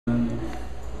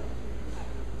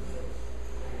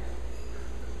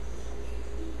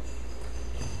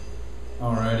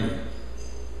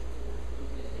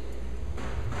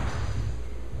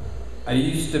I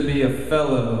used to be a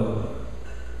fellow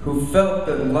who felt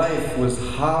that life was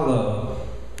hollow.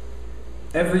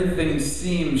 Everything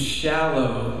seemed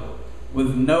shallow,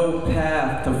 with no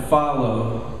path to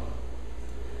follow.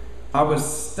 I was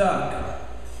stuck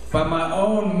by my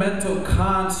own mental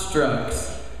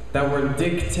constructs that were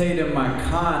dictating my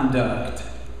conduct.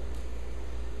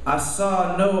 I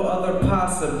saw no other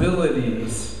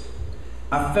possibilities.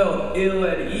 I felt ill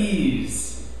at ease.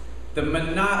 The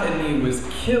monotony was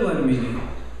killing me.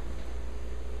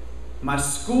 My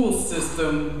school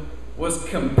system was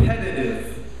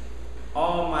competitive.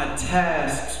 All my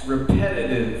tasks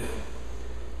repetitive.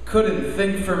 Couldn't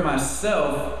think for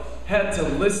myself, had to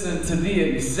listen to the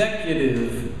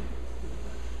executive.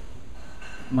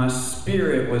 My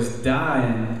spirit was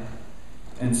dying,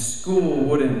 and school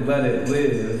wouldn't let it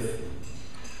live.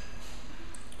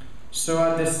 So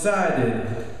I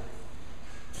decided,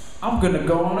 I'm gonna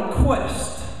go on a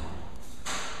quest.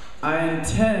 I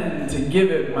intend to give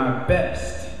it my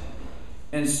best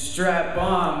and strap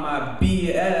on my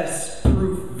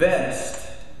BS-proof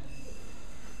vest.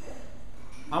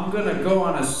 I'm gonna go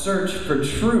on a search for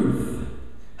truth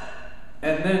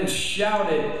and then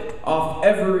shout it off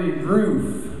every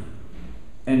roof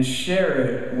and share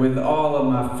it with all of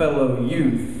my fellow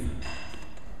youth.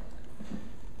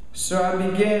 So I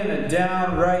began a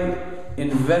downright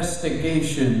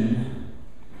investigation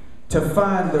to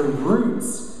find the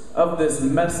roots of this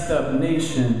messed up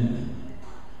nation.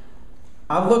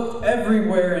 I looked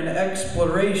everywhere in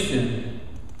exploration.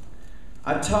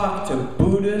 I talked to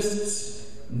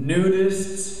Buddhists,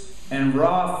 nudists, and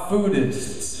raw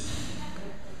foodists.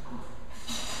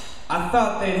 I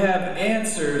thought they'd have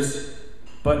answers,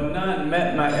 but none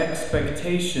met my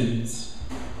expectations.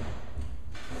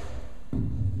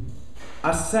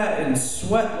 I sat in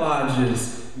sweat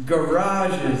lodges,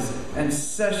 garages, and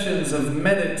sessions of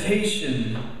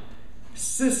meditation,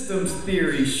 systems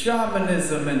theory,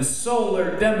 shamanism, and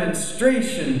solar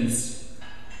demonstrations.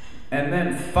 And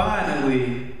then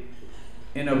finally,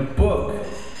 in a book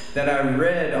that I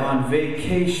read on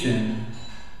vacation,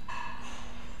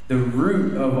 the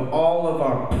root of all of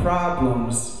our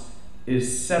problems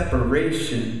is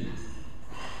separation.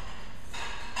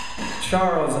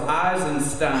 Charles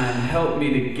Eisenstein helped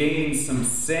me to gain some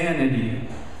sanity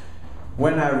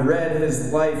when I read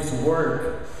his life's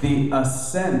work, The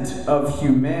Ascent of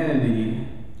Humanity.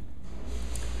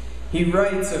 He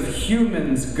writes of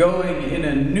humans going in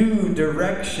a new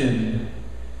direction,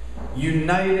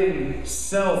 uniting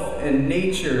self and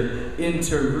nature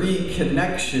into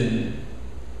reconnection.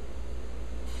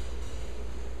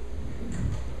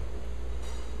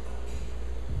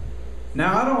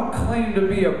 Now, I don't claim to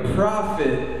be a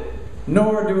prophet,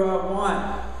 nor do I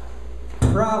want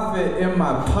profit in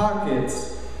my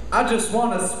pockets. I just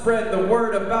want to spread the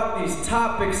word about these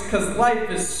topics because life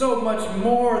is so much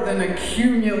more than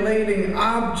accumulating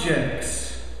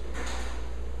objects.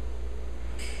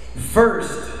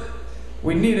 First,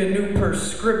 we need a new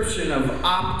prescription of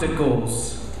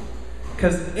opticals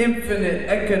because infinite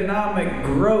economic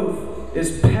growth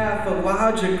is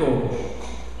pathological,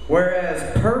 whereas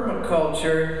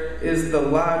permaculture is the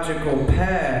logical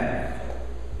path.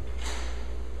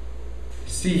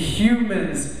 See,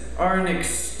 humans are an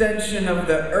extension of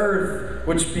the earth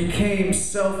which became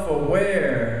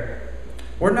self-aware.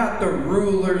 We're not the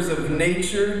rulers of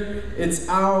nature, it's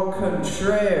au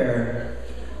contraire.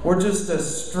 We're just a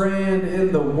strand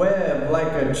in the web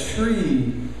like a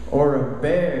tree or a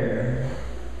bear.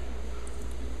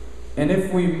 And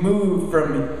if we move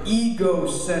from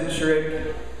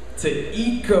egocentric to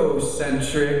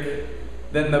ecocentric,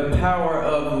 then the power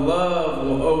of love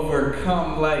will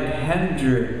overcome like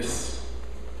Hendrix.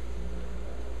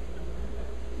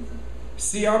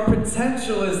 See, our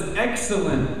potential is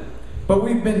excellent, but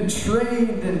we've been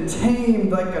trained and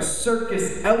tamed like a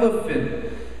circus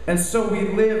elephant, and so we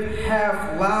live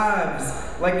half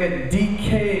lives like a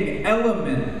decaying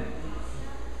element.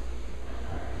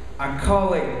 I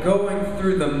call it going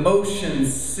through the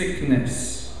motions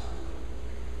sickness.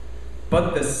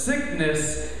 But the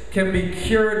sickness can be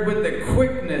cured with the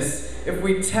quickness if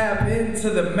we tap into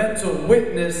the mental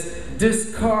witness,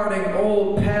 discarding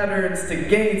old patterns to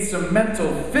gain some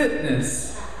mental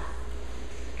fitness,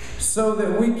 so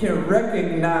that we can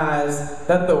recognize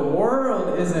that the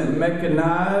world isn't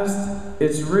mechanized,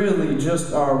 it's really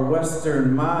just our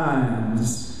Western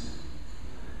minds.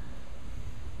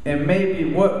 And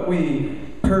maybe what we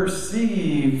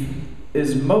perceive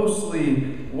is mostly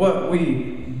what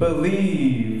we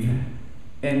believe.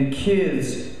 And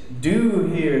kids do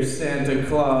hear Santa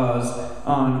Claus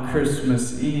on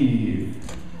Christmas Eve.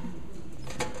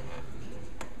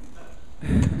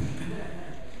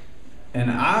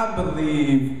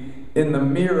 believe in the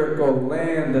miracle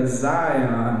land of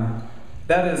Zion.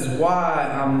 That is why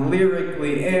I'm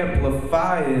lyrically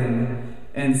amplifying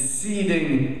and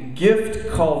seeding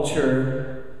gift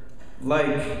culture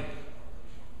like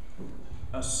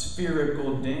a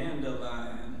spherical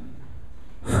dandelion.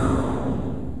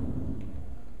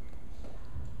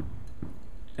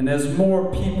 And as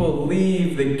more people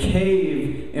leave the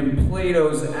cave in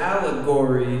Plato's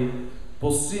allegory,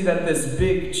 we'll see that this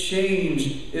big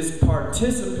change is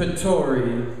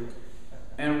participatory.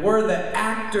 And we're the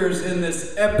actors in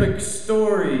this epic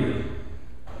story.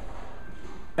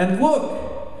 And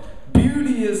look,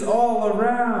 beauty is all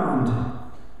around.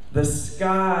 The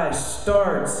sky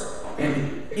starts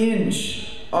an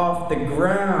inch off the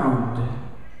ground.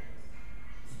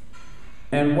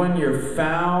 And when you're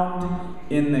found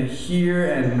in the here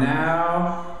and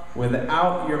now,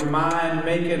 without your mind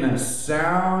making a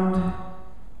sound,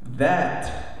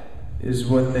 that is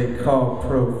what they call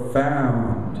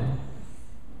profound.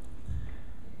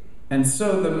 And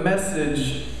so the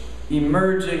message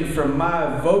emerging from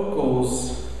my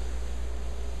vocals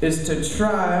is to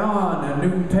try on a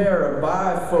new pair of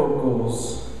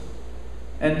bifocals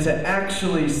and to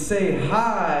actually say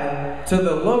hi to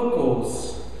the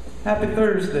locals. Happy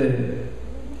Thursday.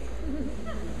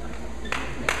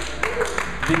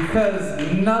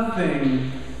 Because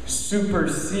nothing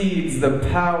supersedes the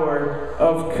power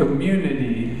of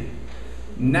community.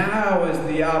 Now is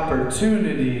the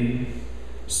opportunity.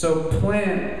 So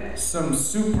plant some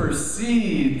super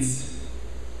seeds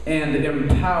and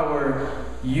empower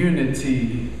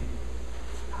unity.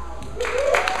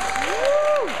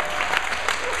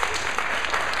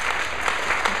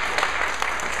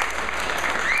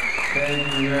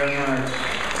 Thank you very much.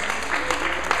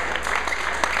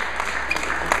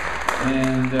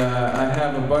 And I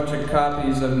have a bunch of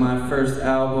copies of my first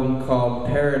album called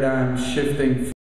Paradigm Shifting